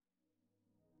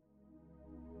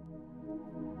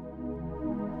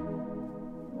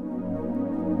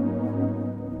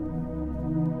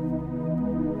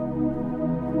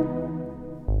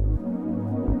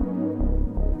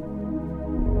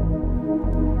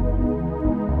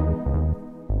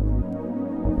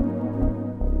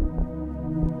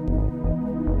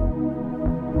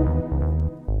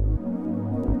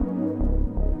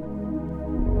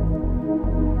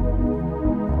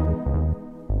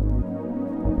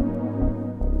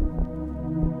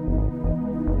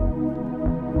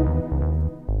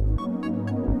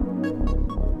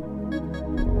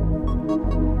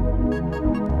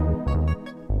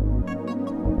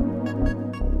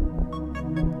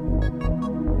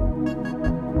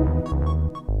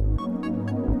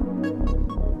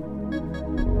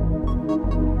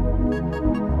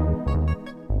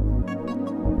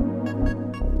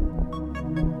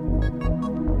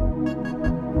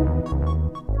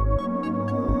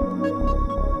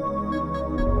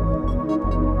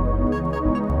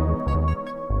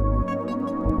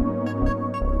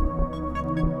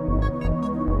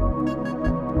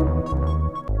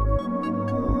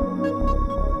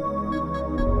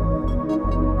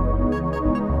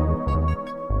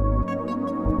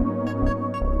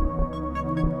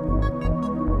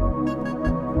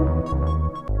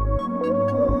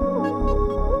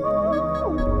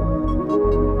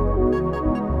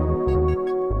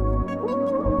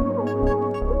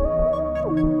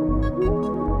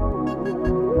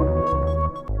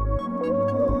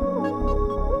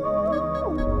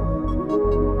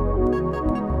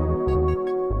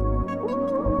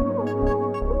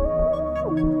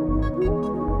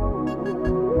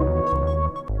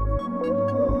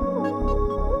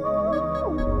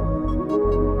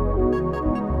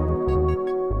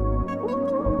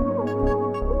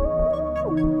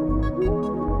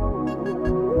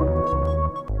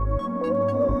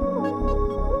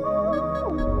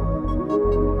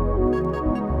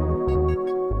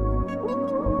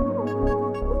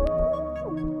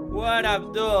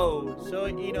Yo,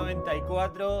 soy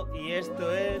I94 y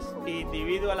esto es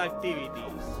Individual Activities.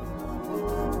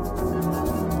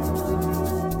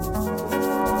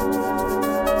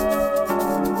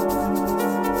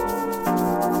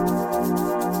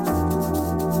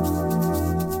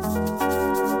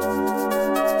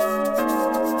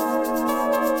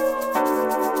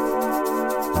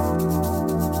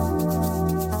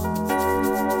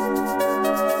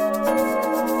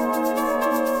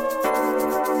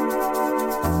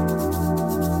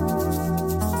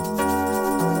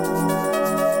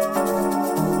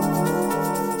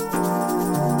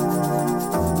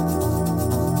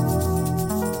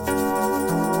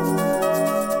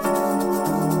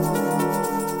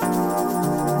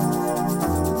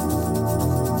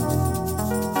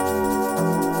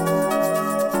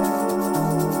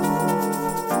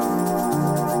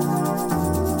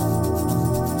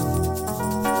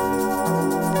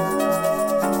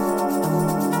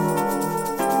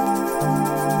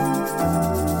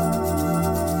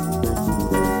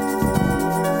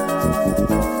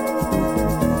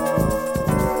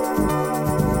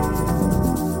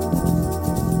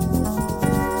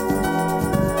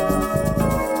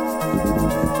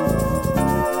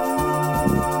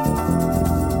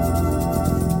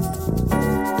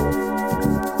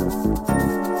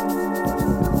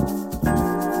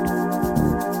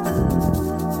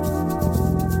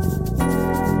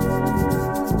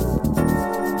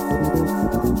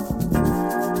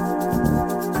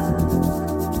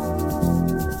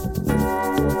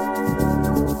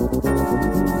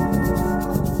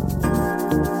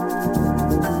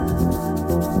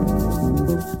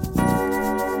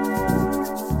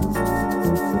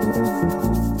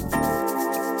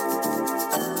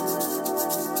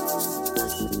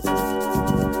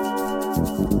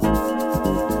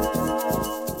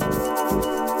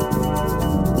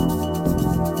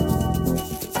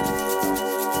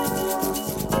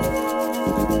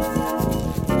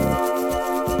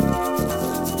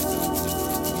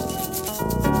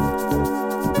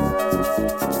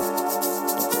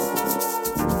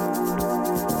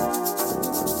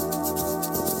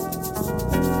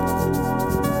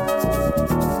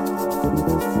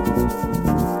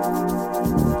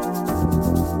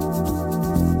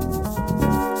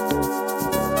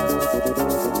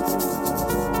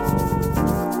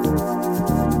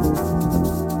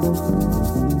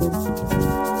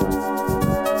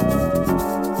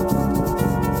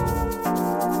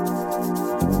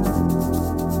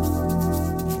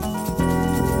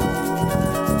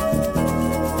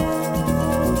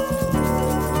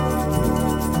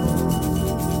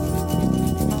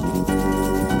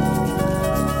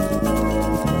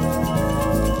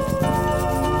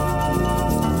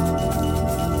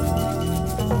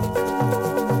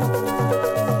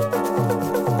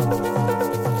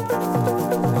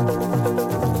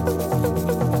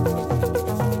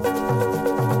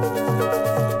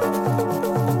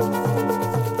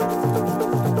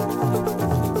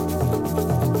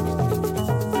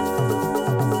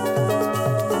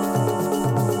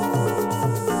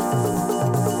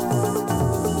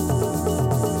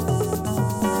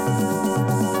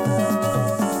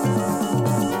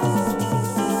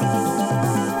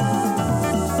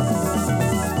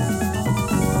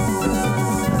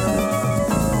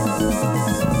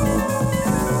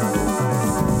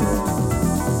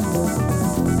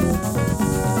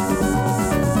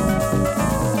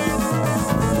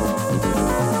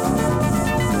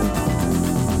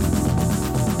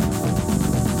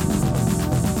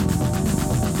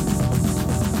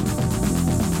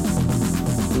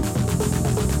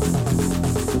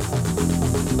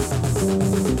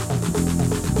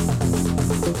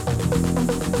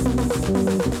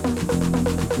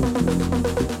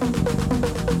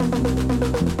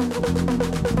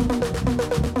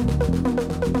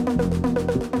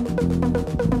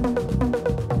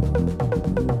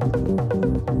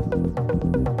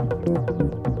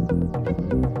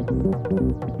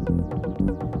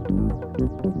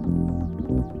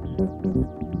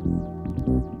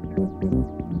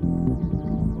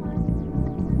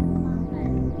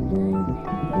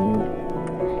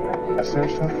 I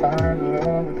searched to find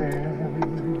love again.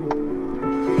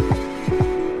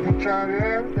 You tried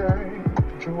everything,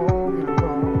 but you won't get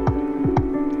along.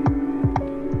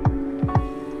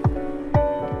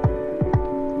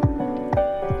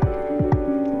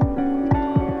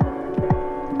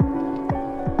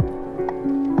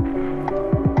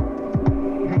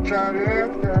 You tried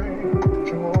everything, but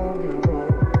you won't get along.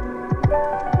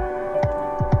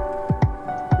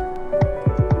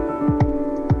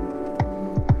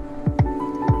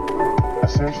 I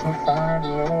searched to find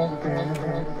love again.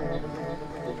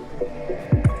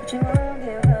 But you won't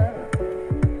give up.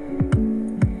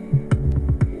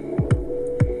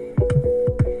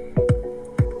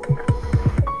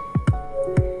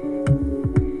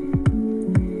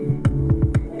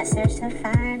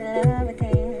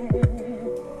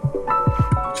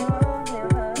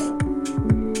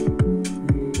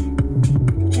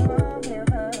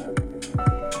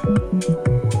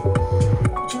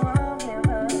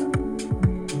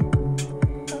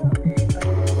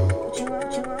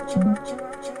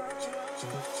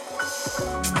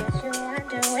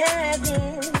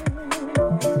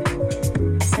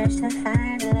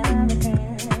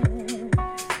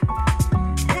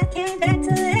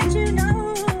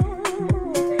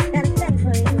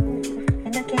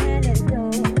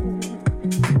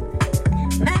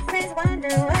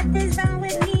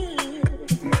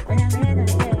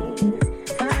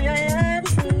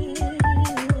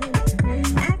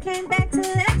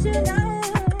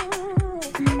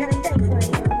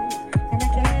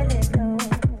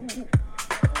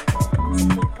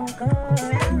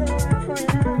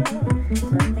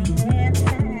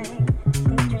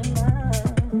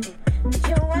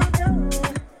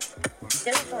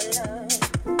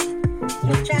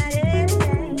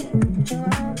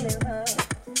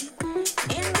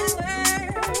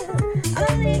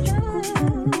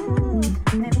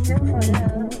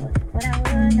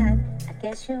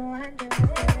 Guess you wonder.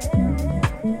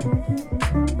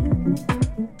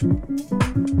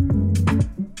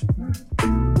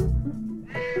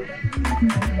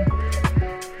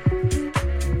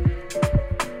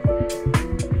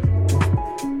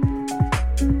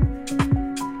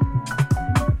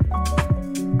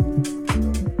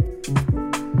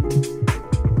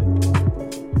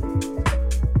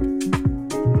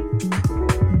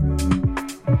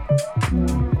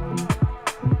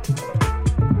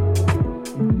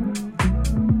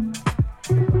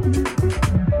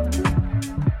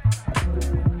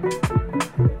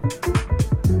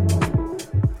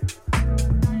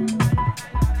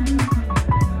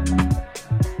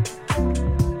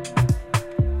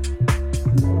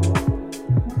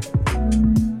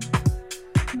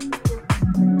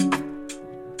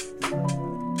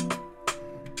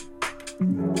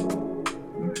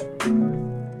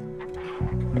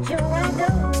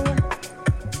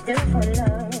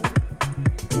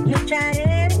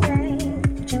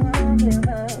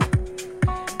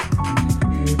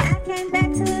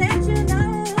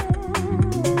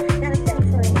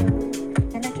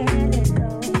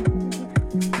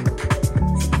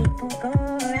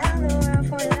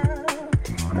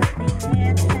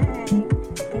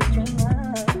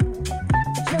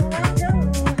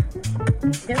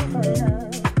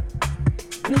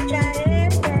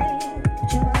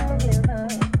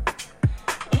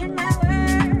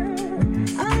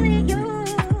 Only you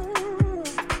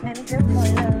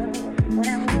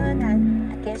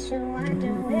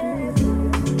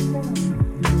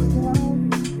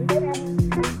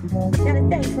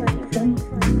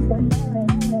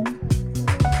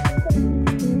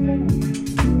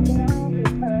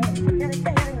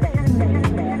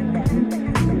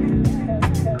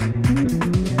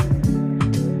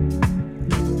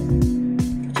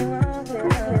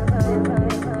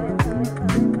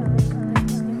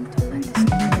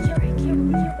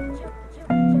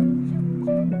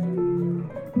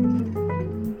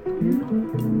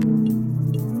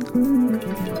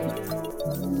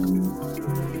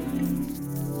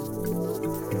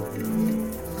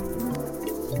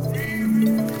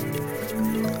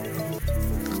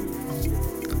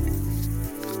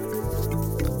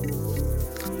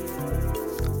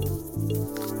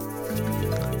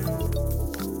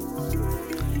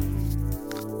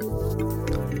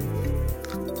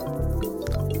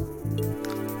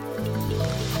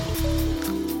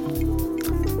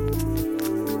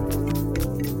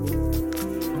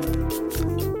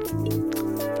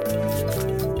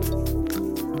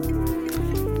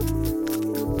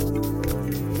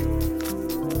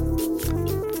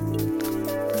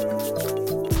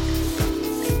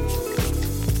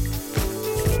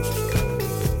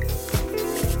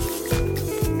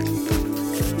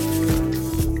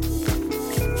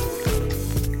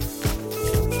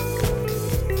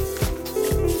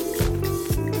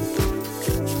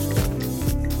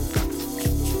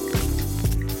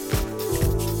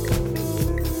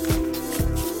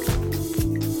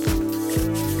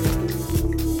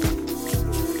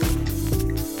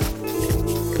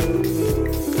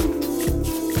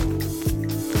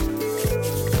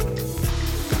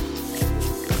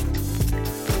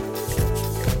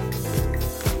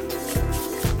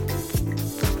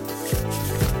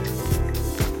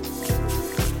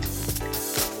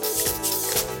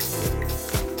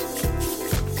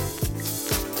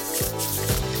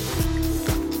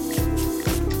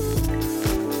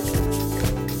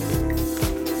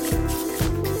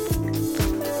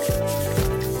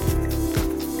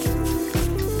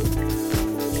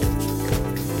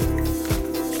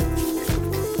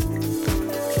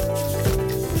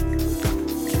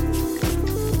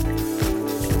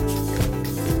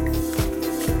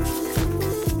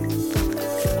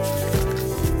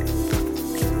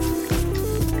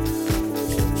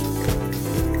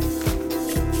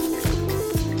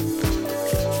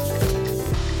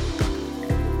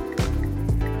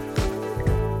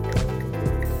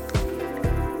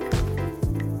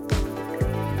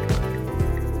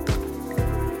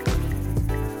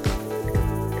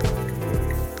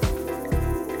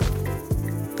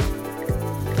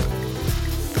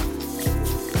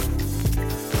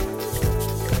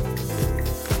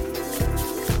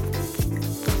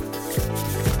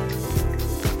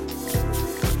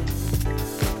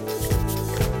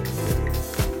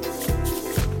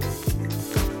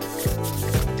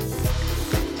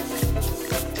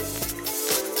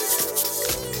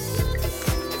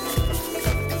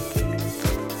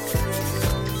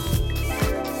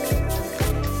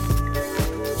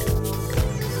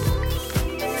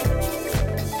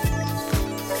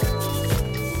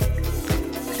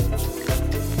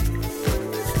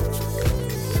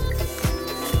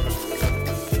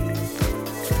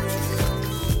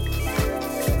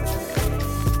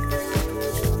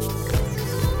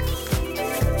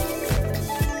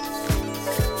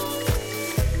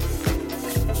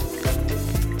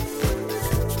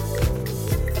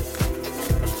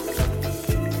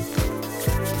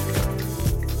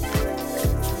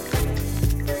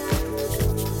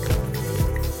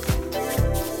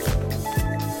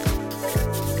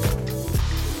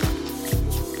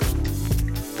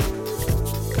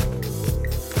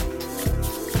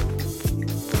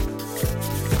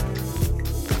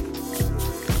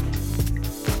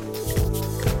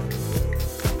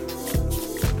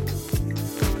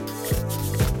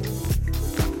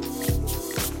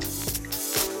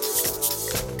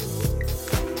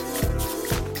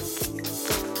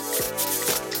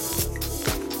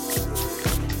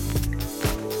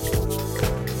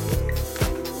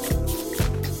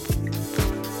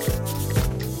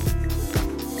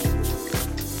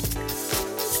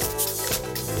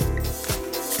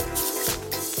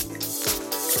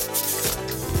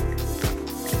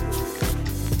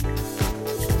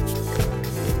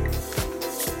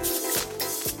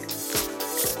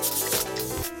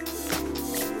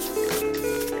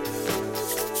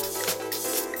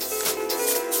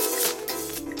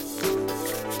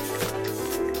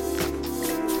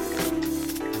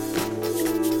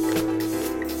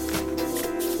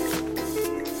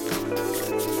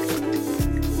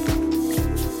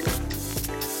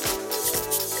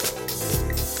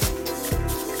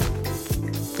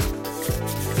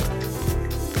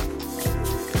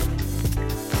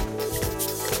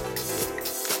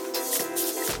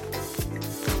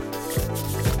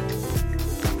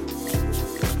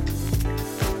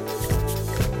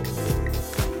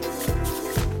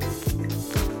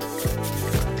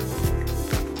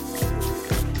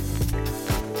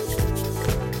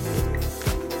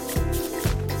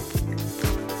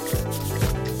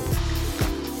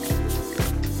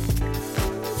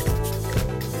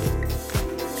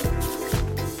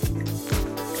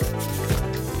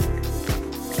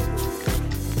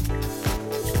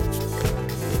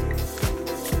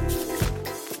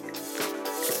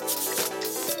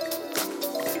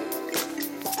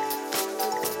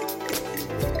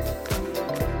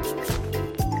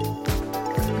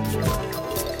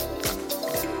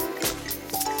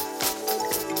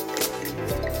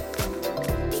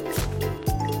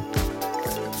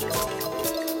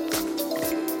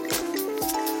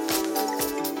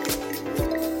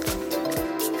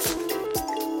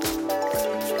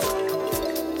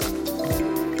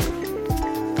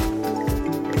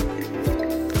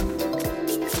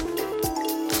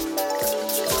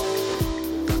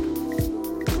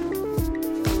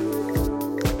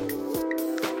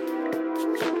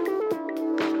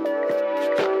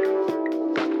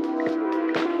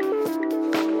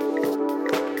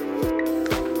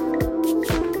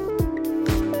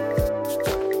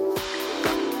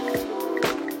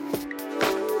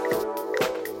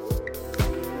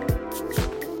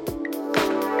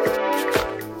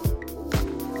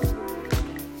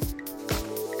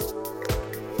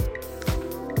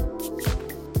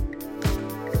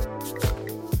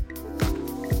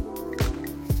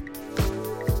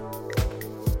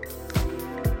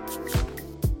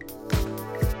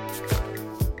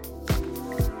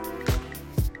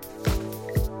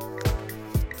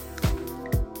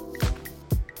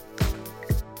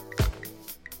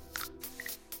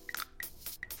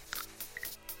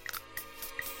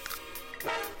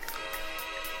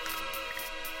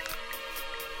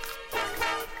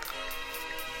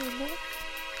haciendo?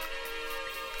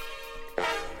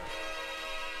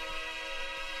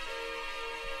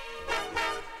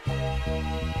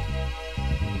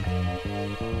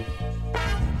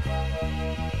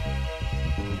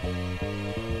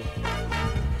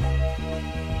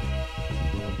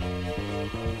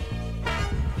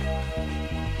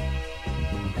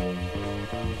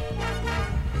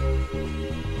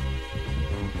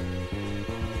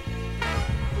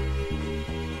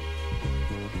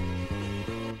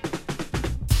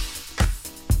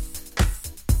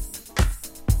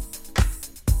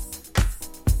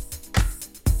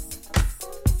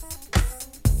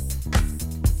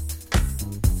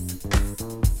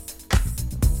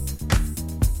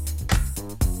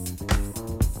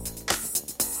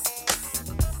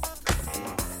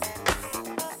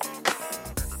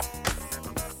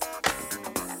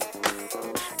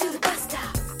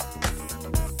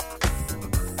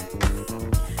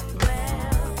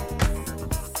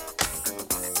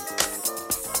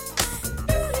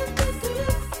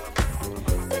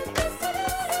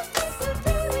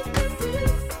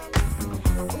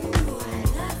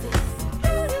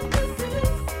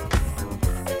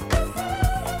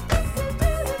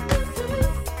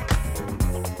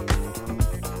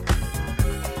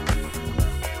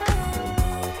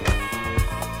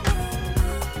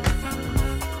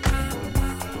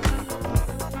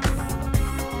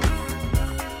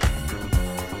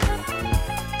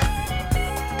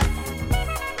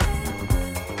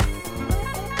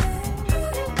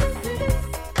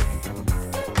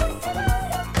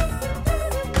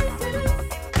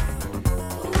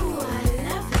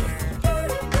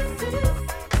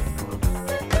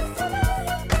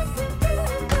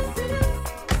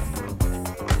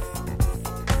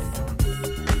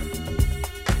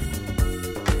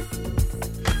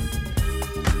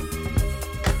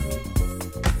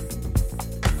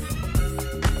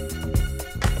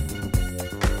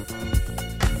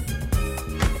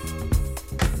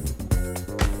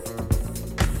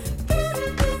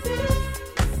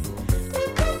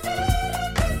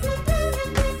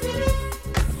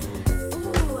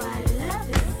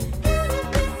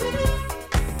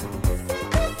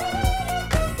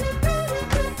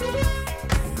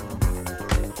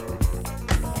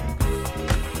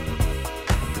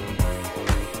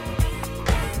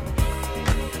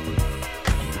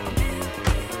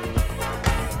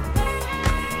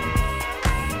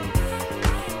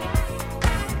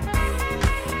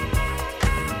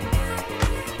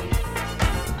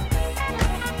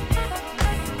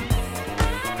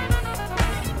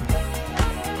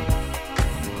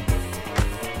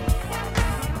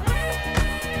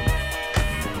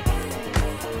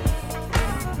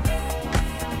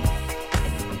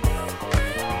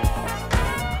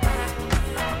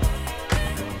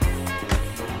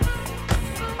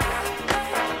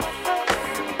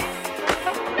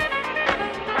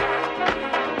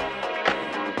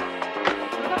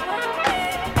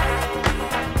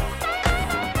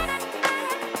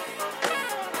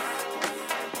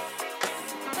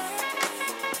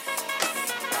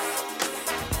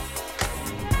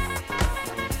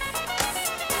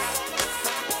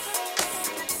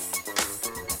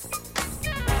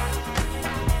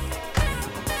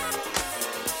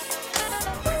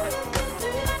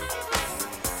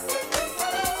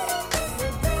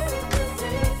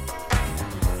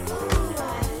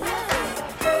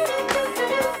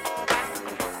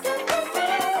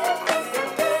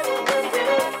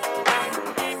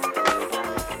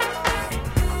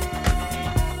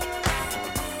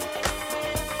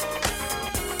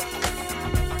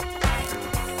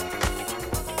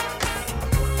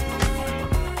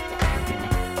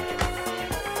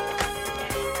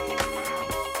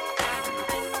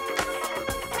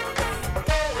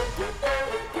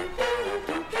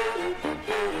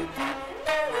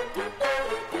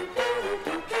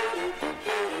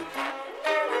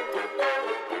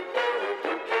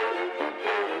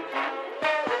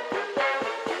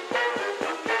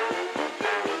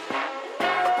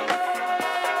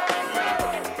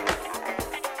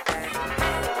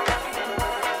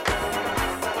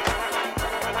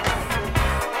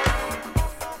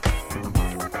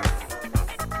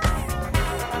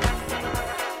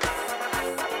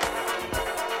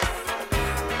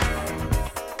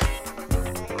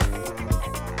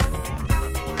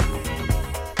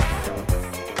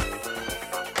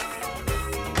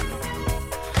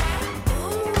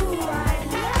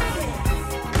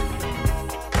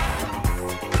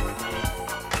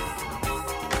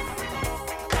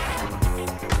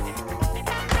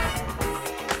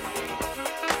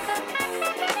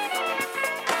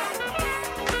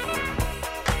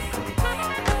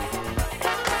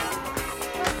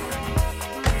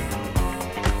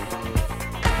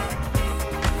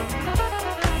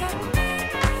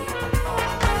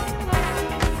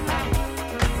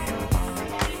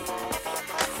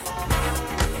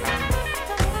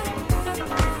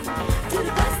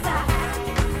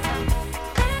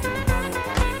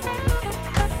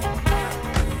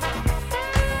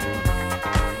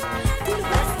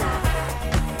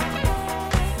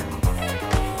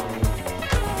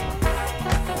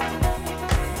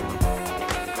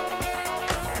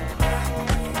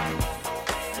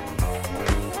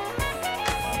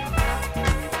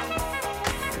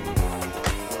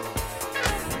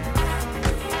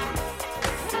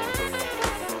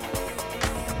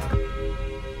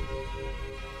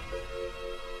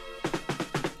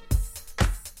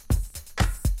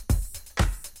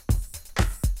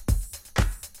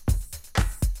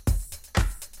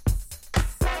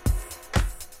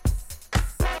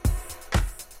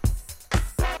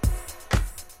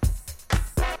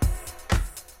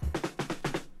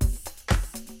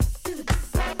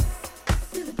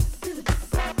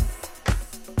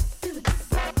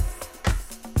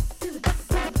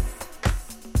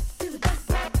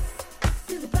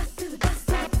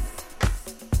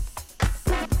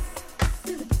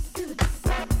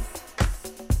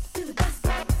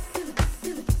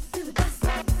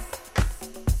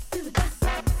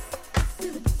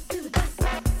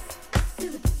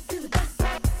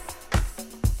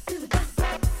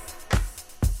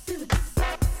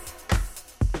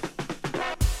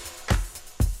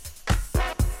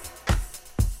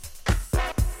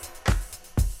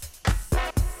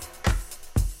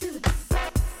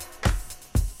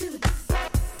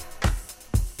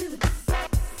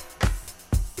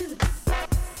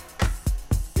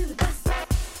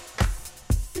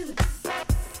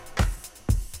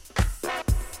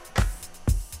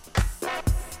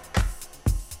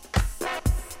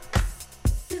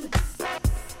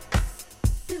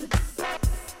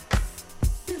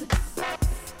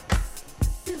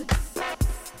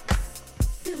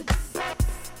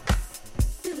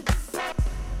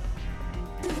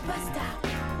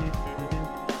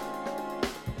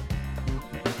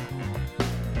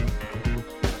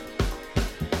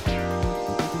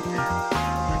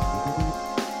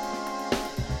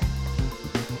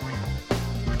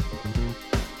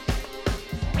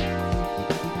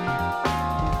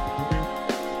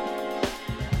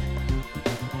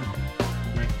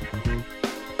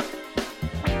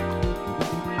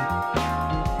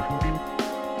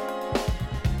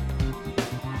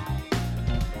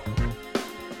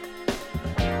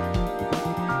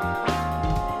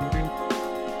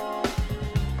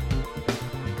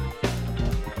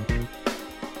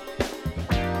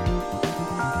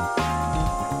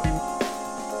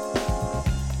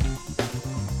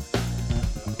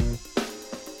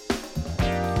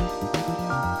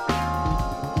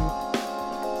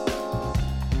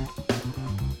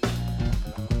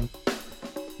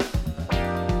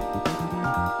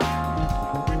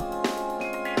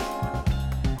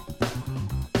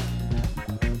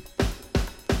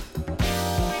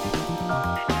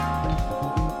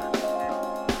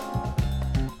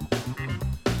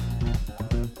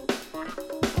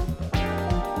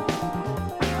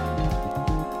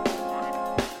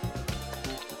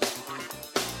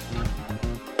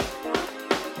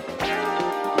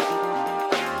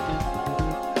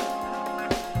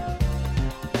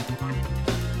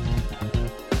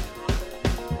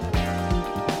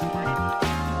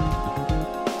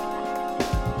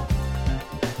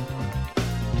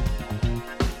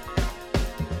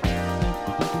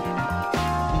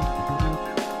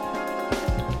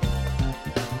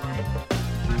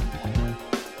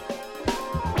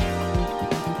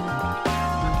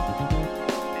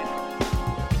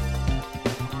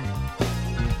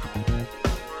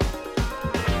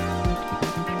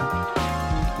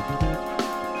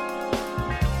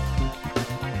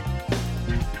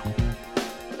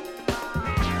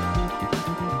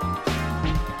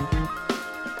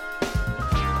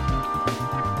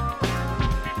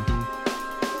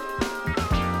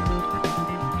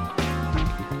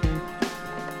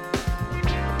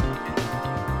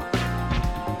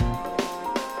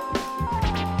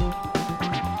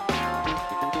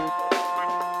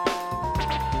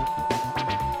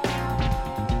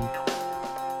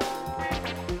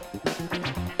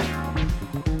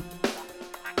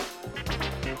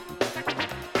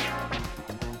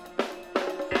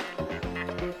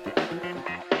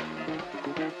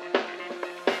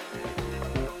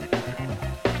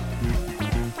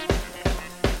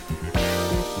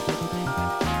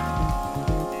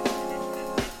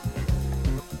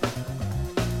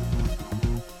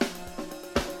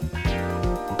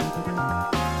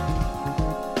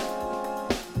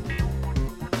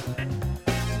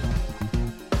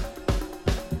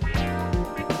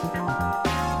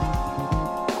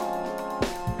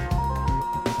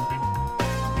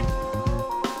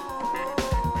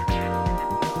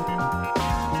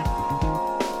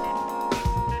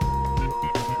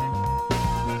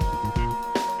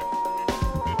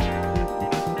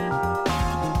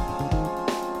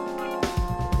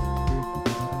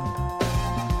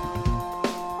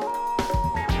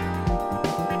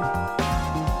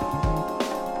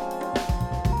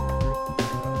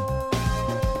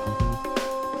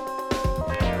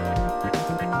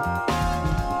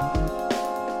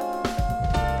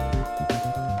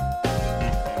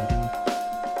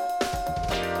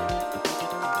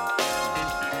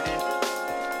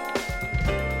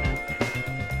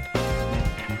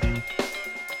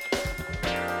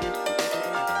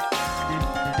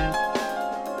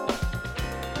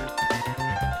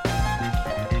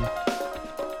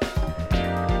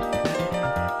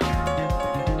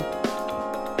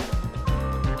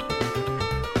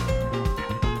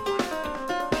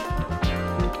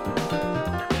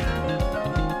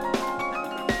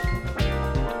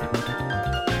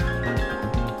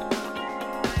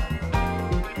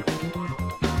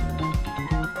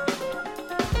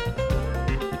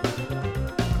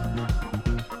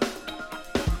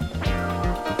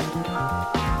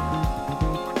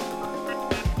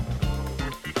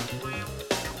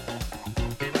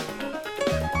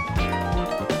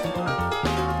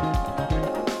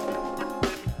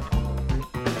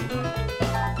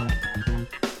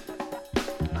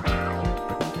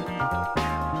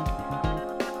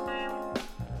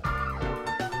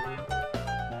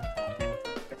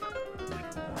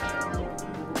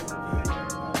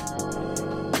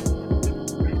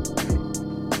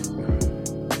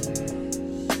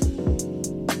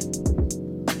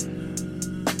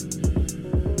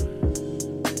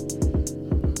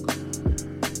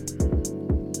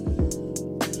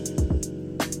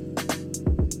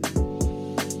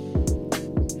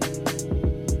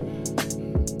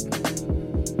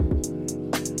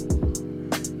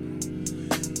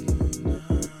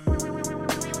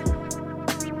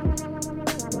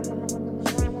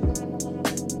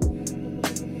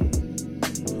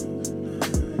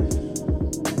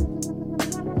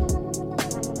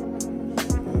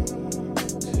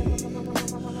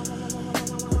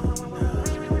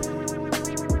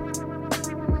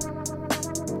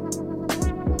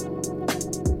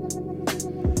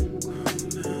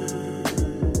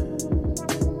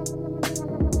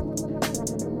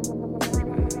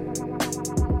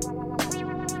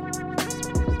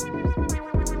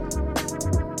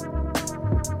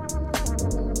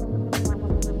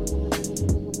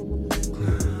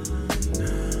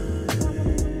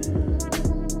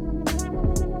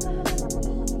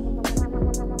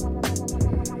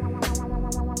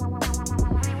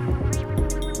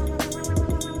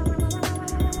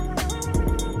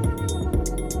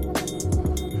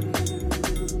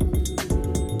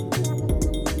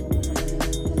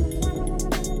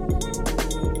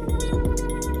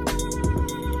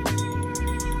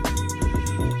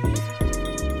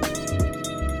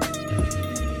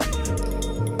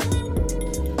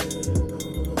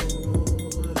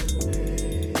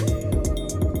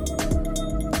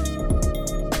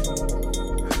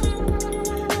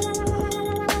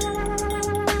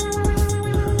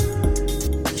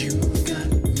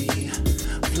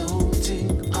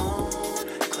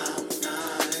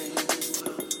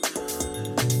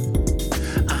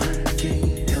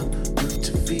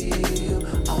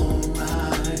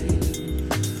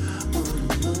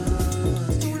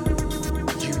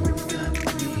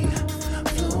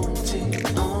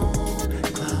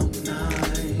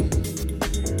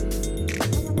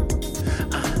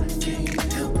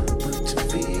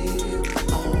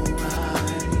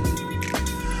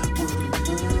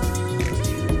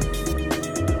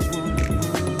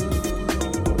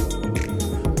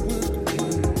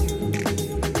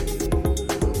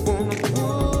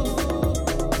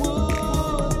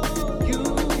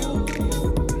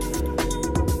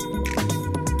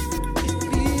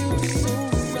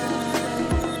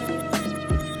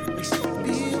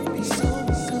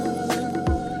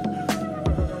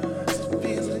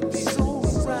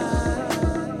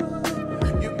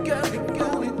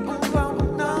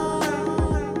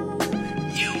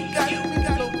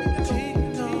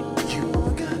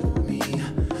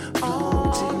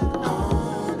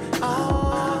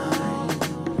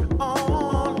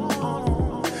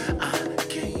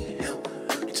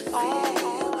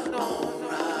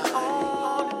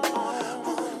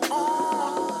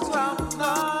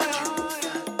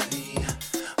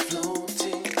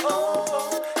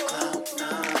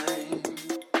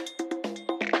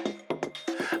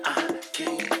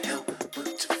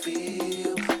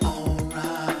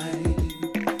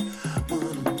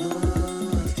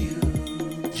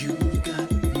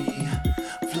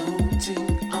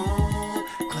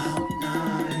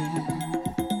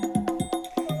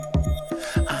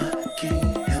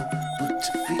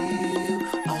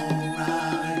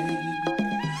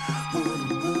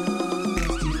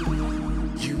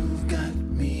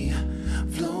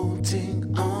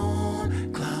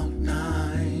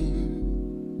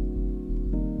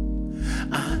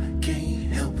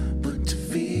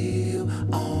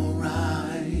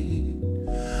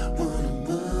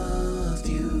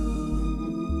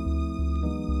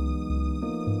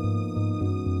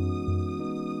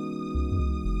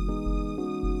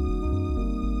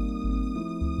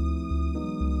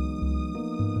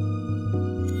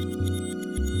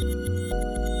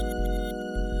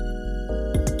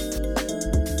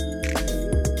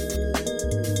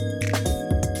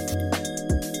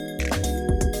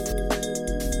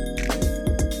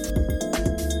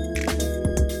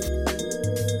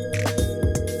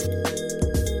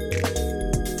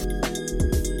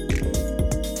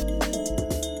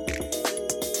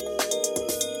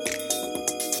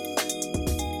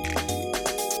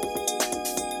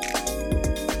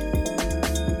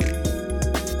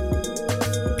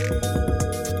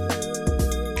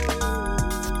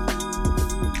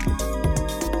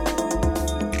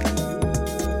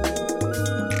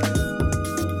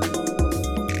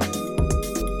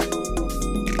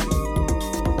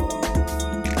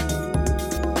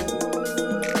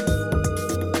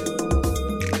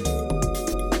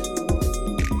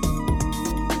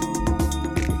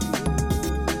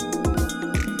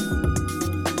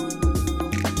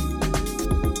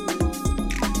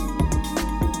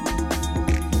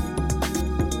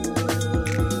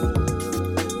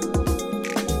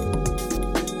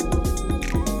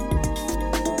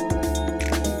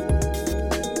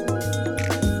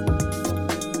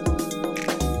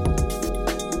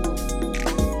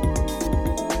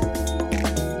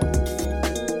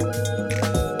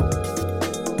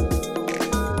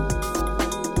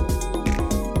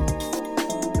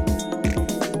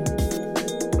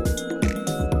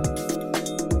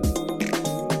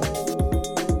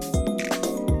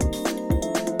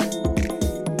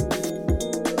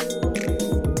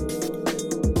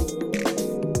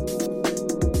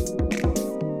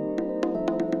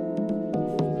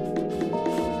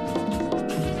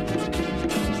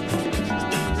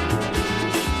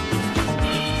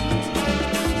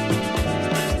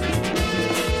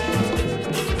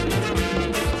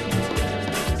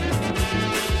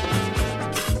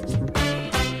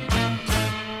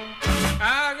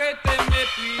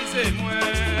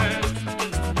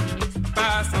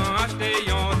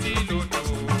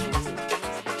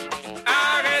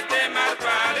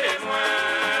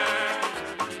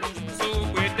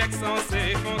 censé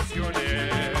fonctionner.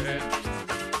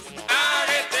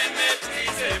 Arrêtez,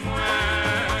 méprisez-moi.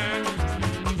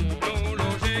 Nous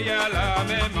loger à la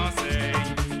même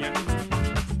enseigne.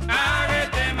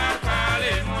 Arrêtez, ma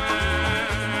parlez-moi.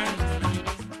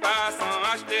 Pas sans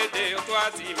acheter des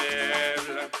toits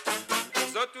d'immeubles.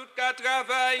 Zo tout qu'à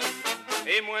travail,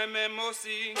 et moi-même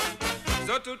aussi.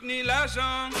 Zo tout ni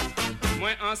l'argent.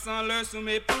 Moi ensemble le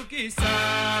soumet pour qui ça.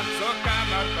 Zo qu'à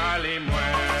ma parlez-moi.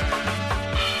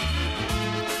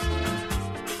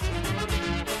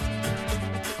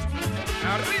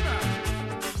 Arriba!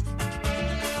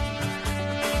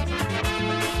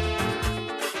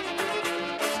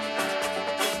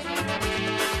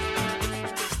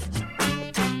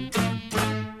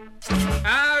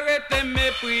 Arrêtez,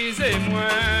 méprisez-moi.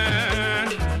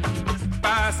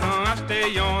 Pas sans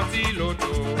acheter un petit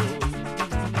loto.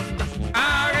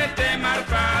 Arrêtez, mal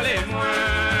parlez-moi.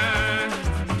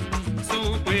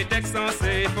 Sous prétexte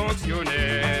censé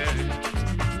fonctionner.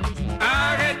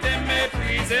 Arrêtez,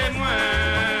 méprisez-moi.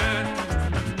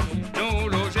 Nous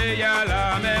loger à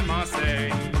la même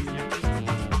enseigne.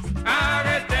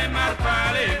 Arrêtez, mal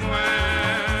parlez-moi.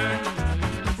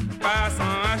 Pas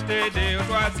sans acheter des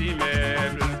toits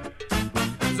d'immeubles.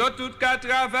 Zo tout qu'à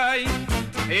travail,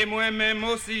 et moi-même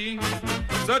aussi.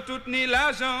 Zo tout ni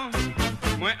l'argent.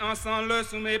 Moi ensemble le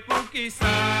soumet pour qui ça.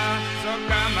 Zo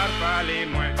qu'à mal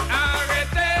parlez-moi.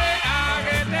 Arrêtez,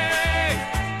 arrêtez.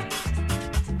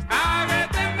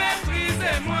 Arrêtez,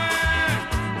 méprisez-moi.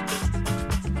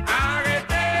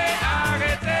 Arrêtez,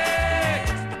 arrêtez.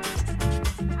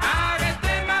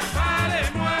 Arrêtez, mal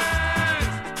parlez-moi.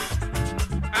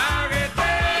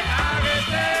 Arrêtez,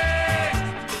 arrêtez.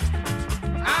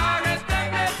 Arrêtez,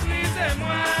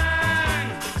 méprisez-moi.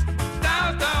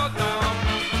 Down, down, down.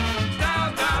 Down,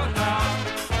 down, down.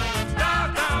 Down,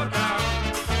 down, down.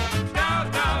 Down,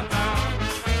 down, down.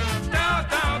 Down,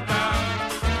 down, down.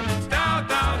 Down,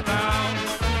 down, down.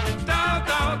 Down,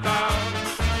 down, down.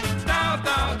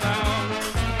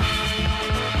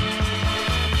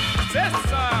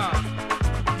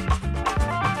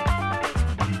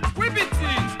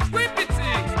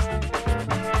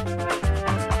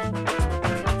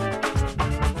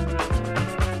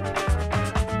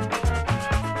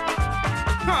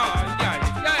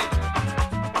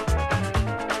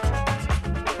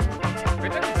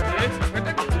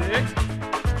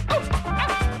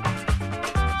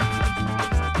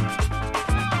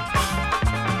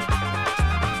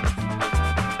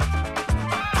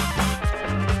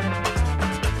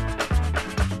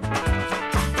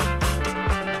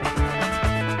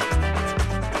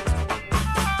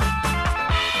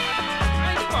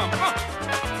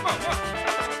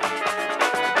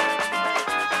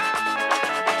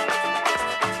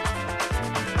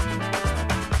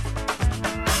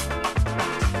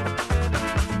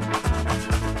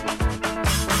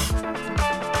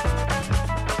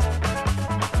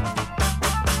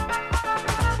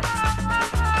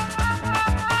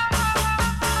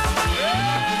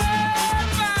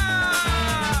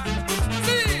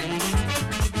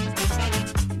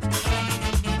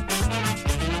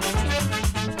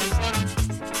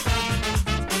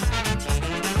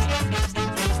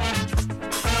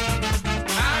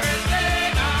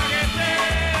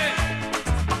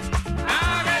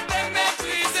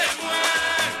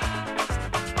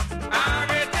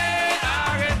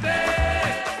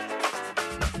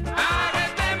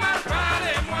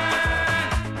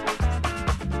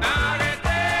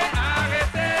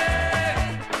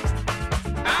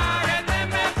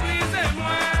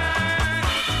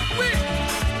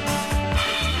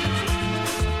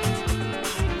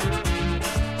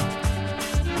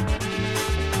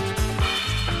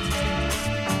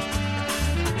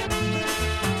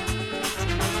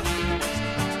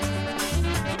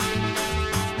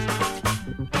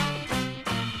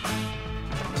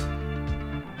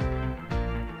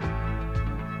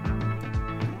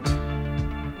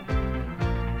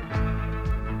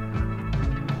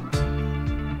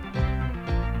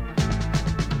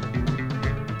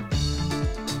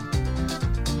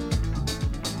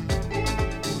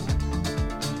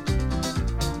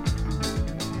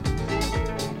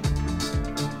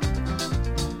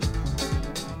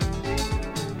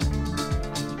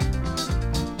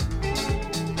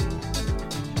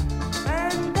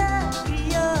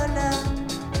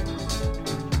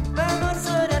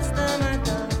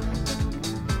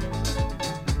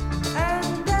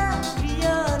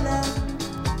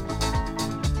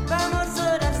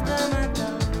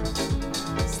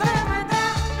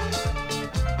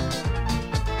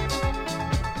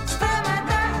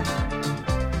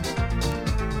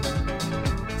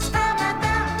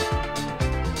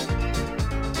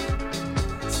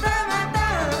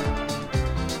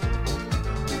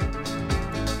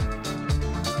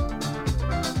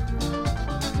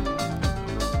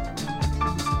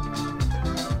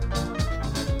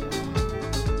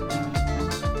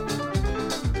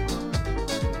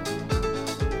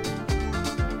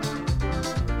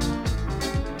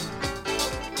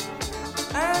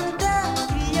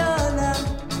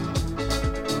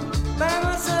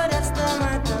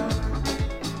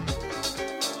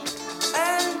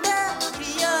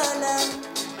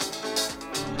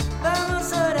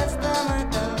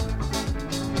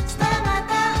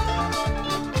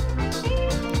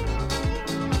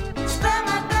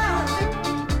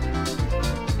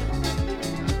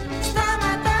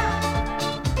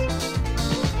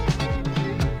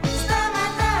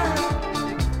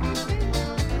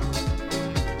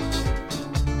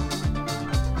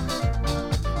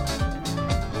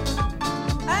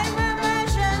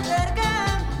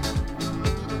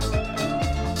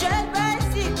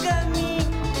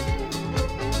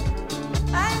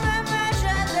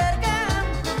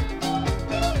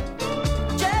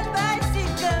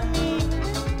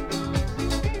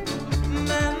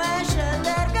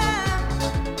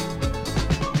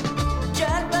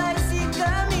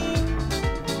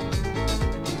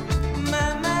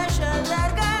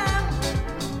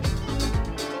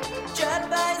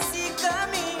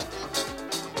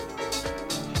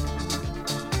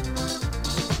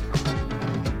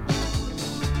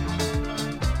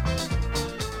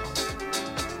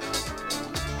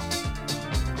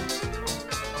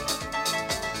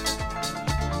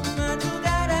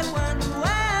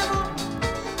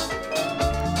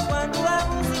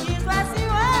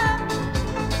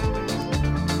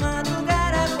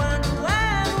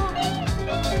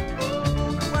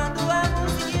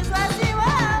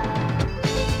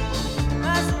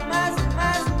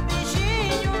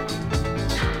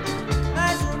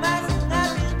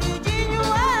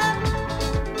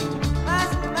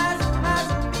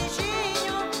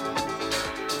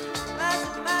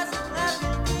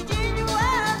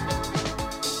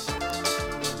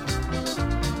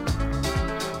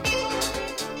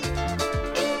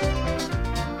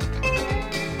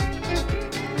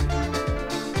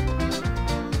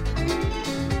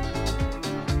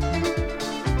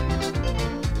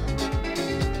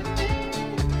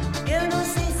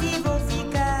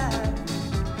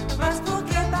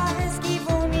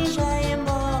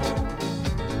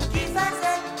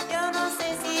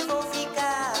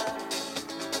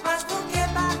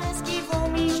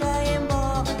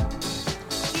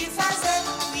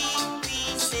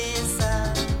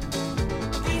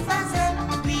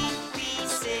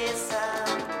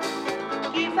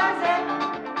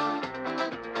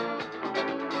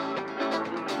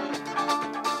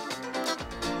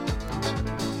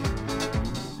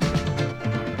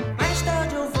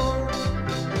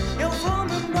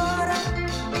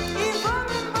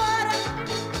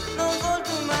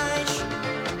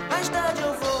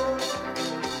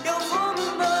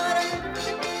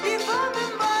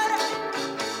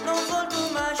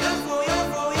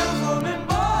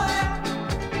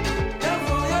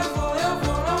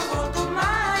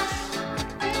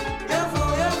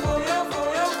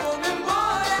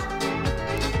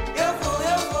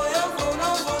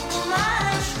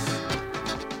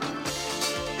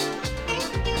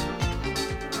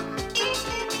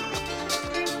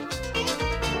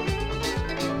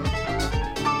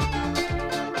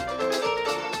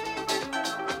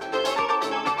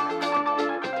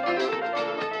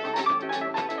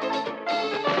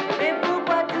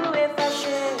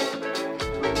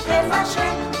 fâché,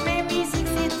 mes musiques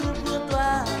c'est tout pour toi.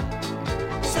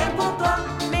 C'est pour toi,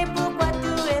 mais pourquoi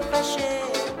tout est fâché?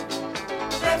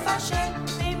 T'es fâché,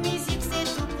 mes musiques c'est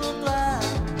tout pour toi.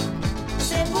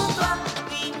 C'est pour toi,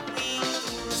 oui, oui,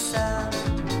 tout ça.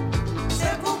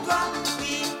 C'est pour toi,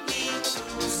 oui, oui,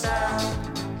 tout ça.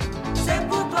 C'est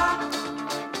pour toi.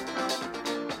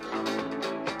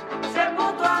 C'est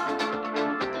pour toi.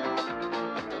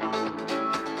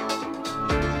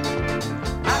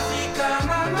 Africa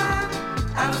mama,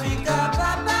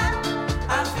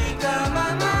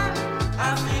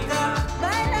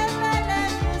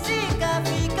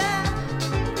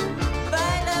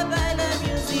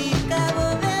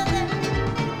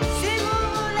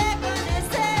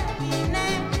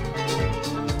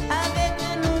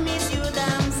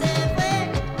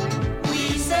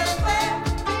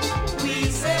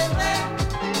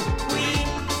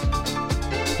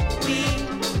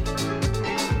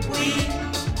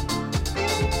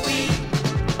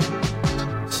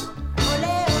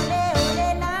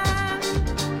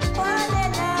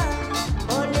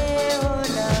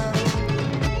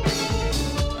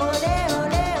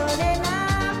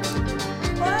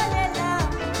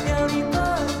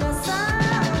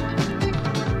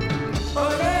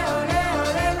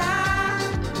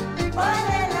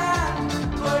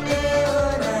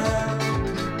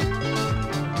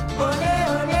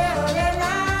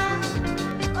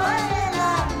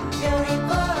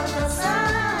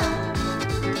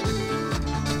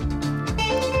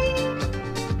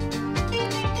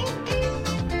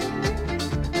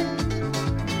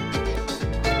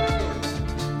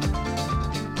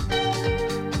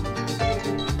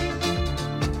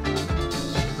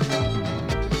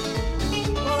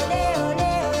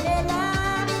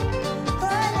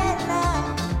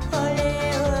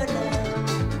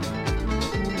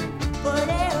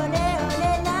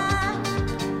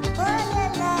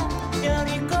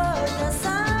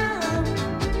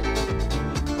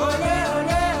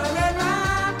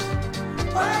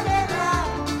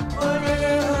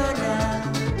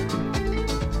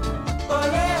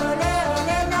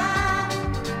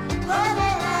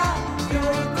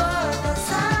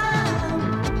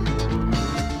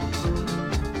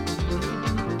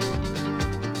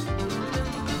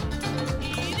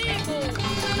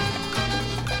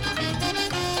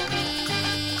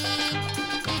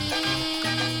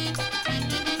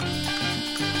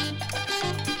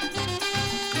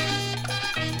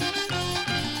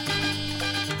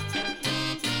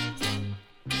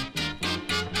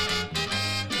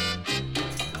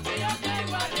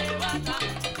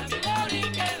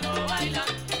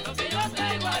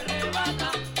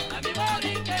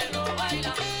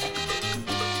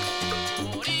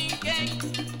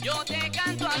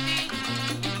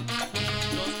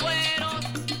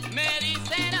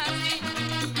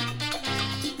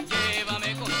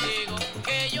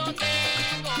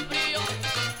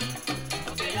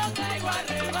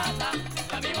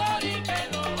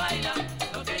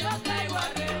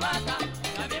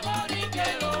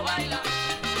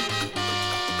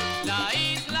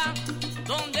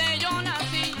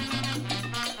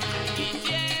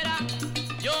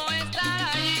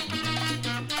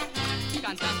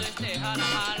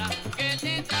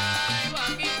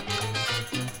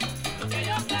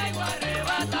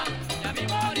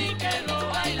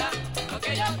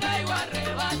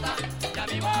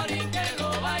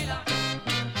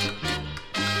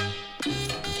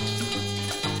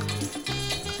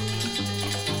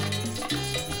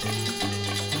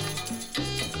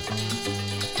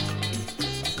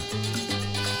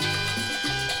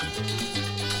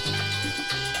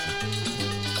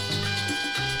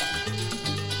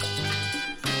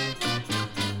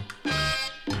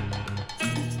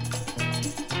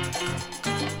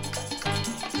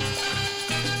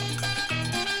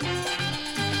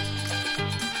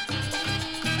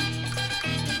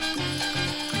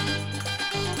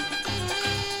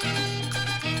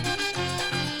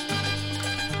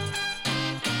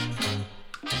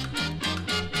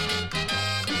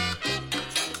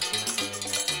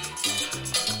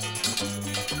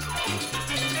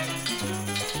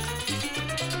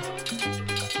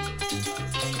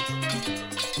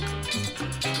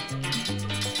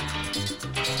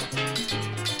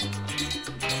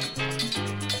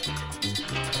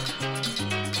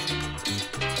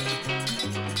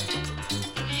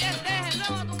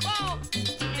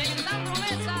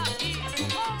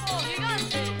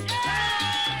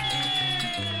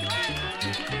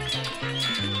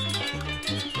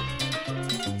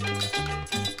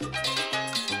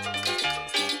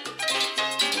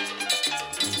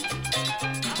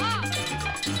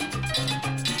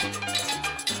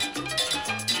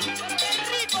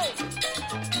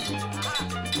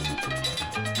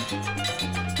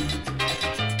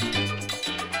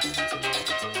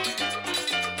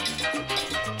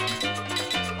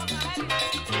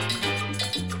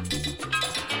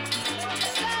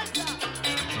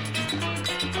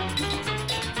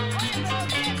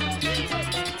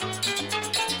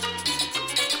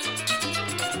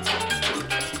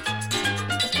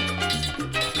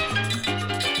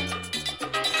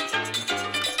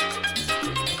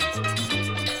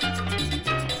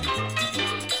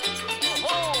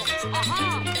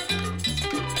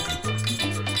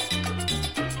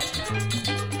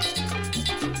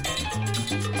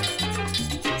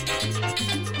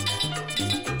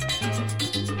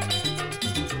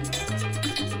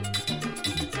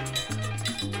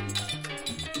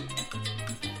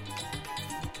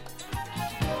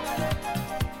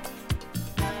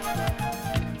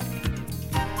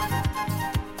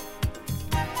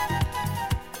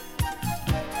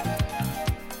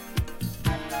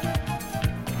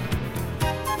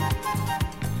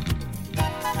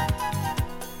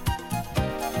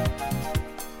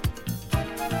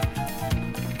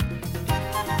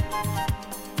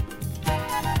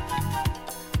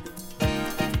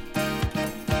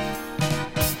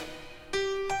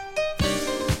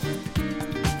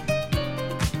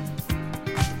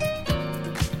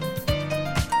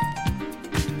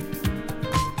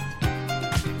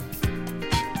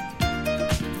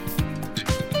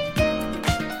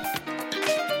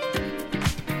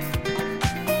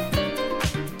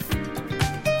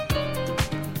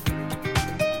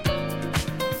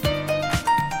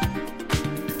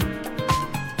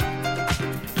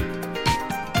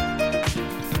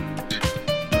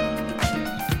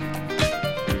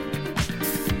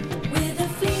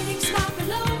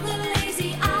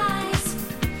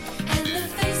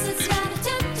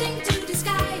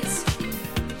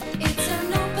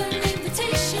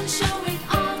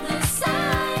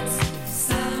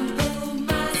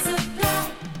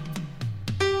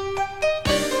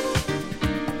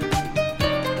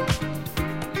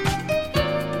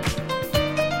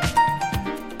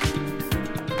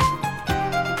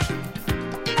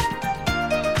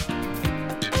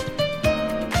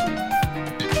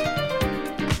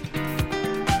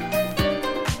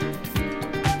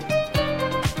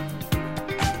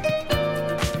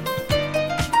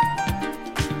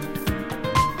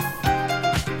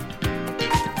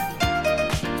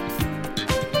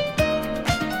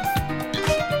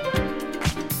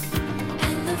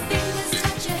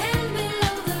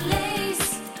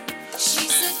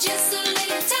 just a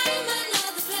later time,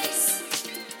 another place.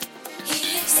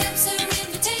 He accepts her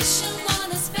invitation,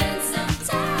 wanna spend some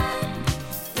time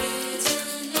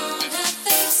written on her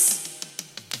face.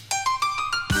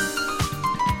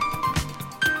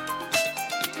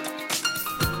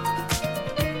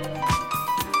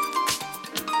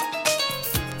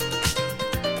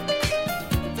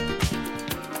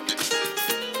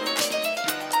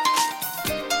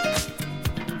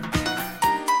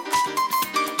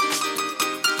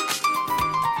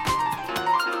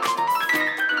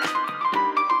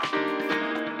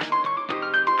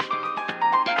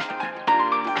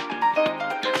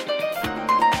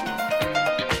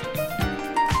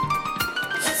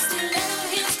 The stiletto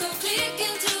heels go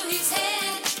clicking through his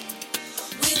head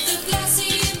with the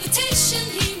glassy invitation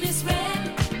he misread.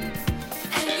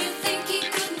 And you think he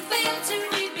couldn't fail to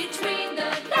read between the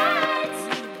lines.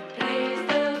 Plays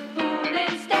the fool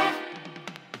instead.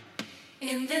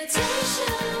 Invitation.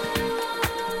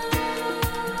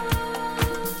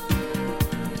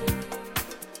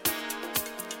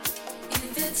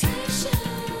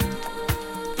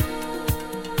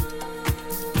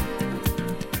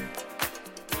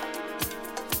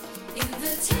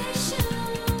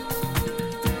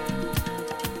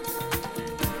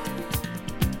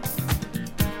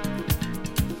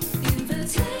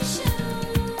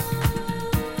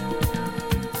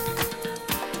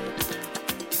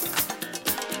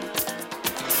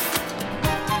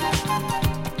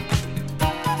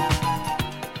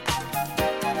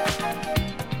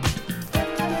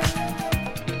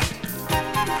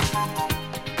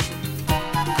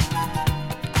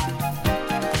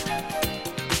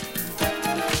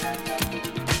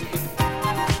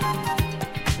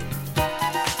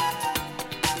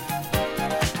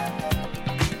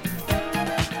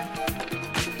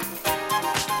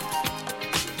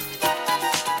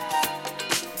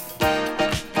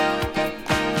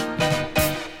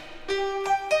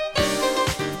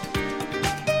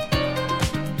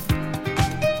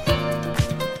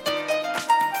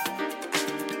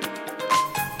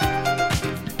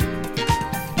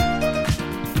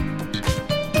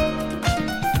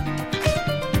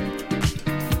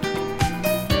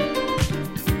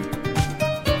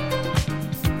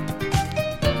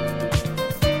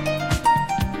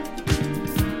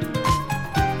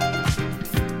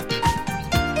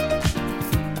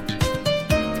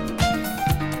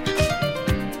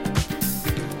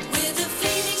 With a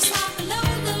fleeting smile below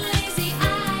the lazy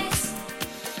eyes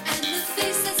and the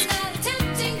face that's not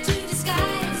attempting to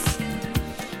disguise,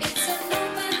 it's an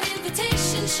open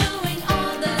invitation showing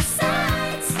all the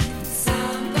signs.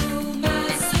 Sample my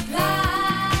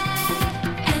supply,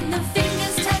 and the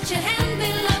fingers touch your hand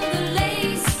below the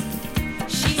lace.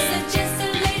 She suggests a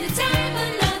later time,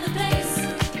 another place.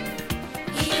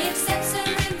 He accepts her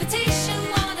invitation,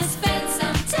 wanna spend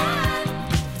some time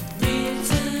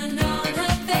written on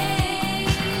her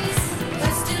face.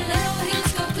 Her stiletto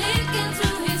heels go clicking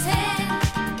through his head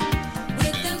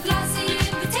with the glossy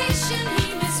invitation he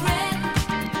misread.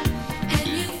 And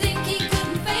you think he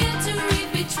couldn't fail to read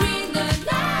between the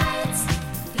lines.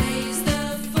 Plays the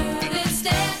fool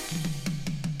instead.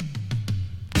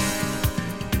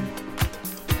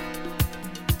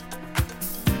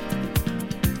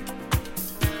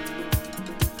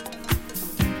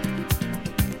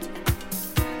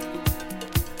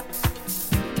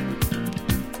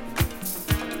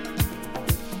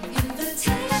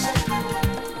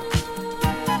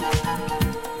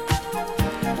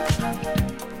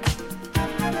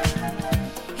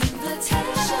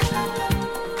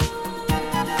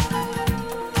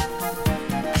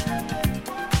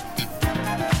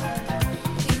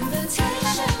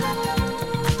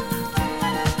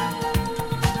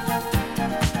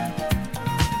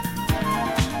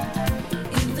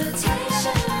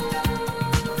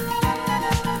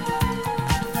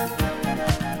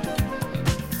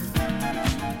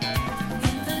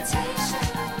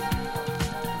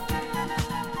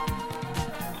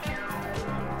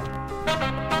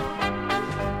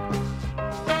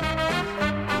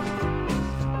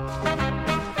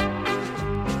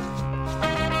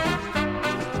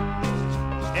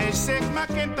 E se ma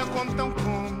che ti conta un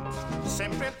conto,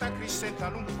 sempre ti accrescenta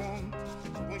un conto,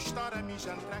 una storia mi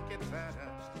c'entra che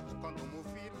vera, quando mi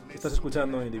firme. Estás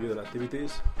escuchando Individual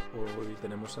Activities. Hoy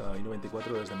tenemos a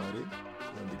I94 desde Madrid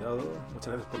como invitado. Muchas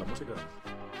gracias por la música.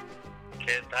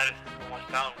 ¿Qué tal? ¿Cómo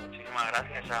estás? Muchísimas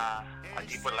gracias a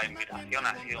ti por la invitación.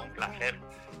 Ha sido un placer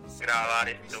grabar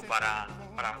esto para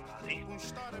Madrid.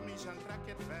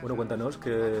 Bueno, cuéntanos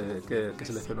qué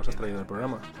selección nos has traído del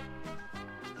programa.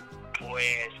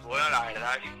 Pues bueno, la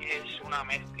verdad es que es una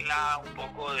mezcla un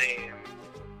poco de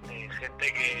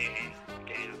gente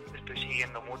que estoy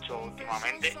siguiendo mucho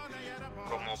últimamente,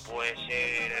 como puede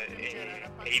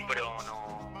ser Apron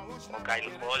o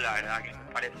Kyle Hall. La verdad que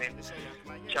me parecen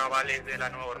chavales de la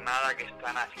Nueva Hornada que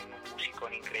están haciendo un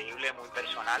musicón increíble, muy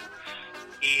personal.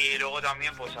 Y luego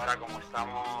también, pues ahora como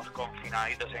estamos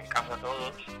confinaditos en casa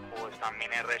todos, pues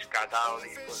también he rescatado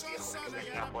discos viejos que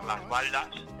tenía por las baldas,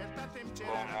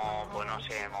 como, pues no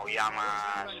sé, movía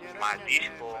más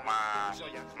disco, más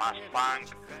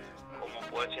funk, como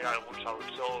puede ser algún South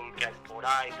Soul que hay por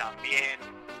ahí también,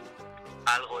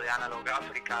 algo de Analog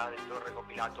Africa, de estos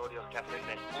recopilatorios que hacen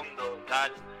del mundo y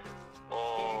tal,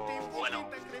 o bueno,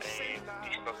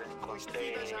 discos que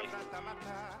encontré,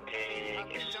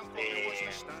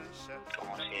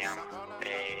 ¿cómo se llama?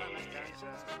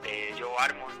 De Joe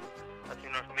Armon, hace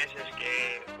unos meses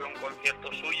que fue un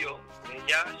concierto suyo de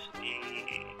jazz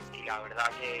y la verdad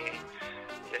que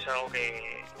es algo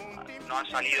que no ha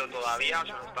salido todavía,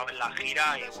 solo estaba en la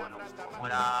gira y bueno, como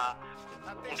era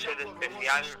un set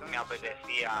especial me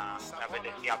apetecía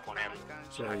ponerlo.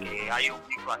 O sea que hay un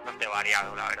disco bastante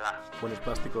variado, la verdad. Buenos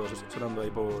plásticos sonando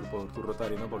ahí por tu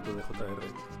Rotary, ¿no? Por tu DJR.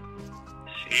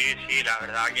 Sí, la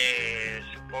verdad que es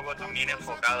un poco también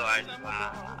enfocado a eso,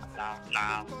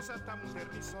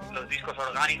 los discos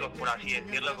orgánicos, por así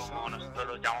decirlo, como nosotros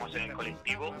los llamamos en el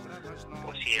colectivo.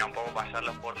 Pues sí, era un poco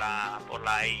pasarlos por la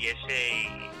AIS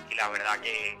y la verdad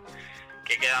que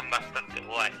quedan bastante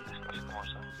guay las cosas como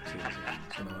son. Sí,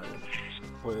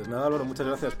 pues nada, Álvaro, muchas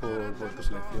gracias por tu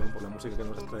selección, por la música que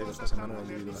nos has traído esta semana en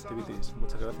Individual Activities.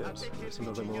 Muchas gracias. A ver si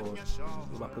nos vemos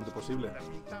lo más pronto posible.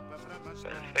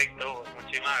 Perfecto, pues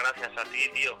muchísimas gracias a ti,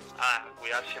 tío.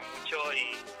 Cuidarse mucho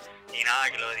y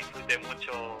nada, que lo disfrute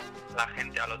mucho la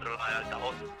gente al otro lado del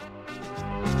altavoz.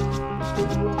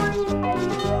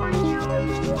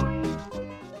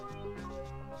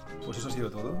 Pues eso ha sido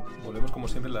todo. Volvemos como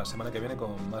siempre la semana que viene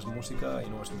con más música y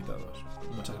nuevos invitados.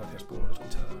 Muchas gracias por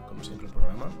escuchar como siempre el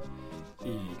programa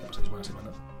y que paséis buena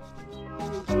semana.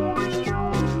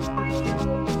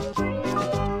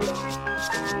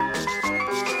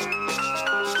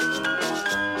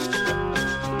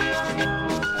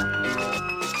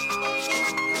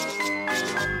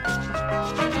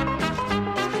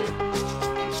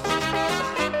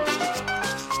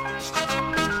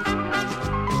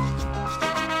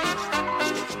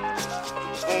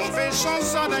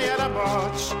 Só daí era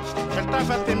bote, ele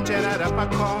tava tempo era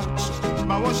pacote,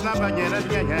 mas hoje na banheira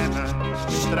de Iana,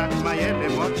 estrago, mas ele é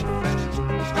muito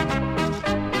fé.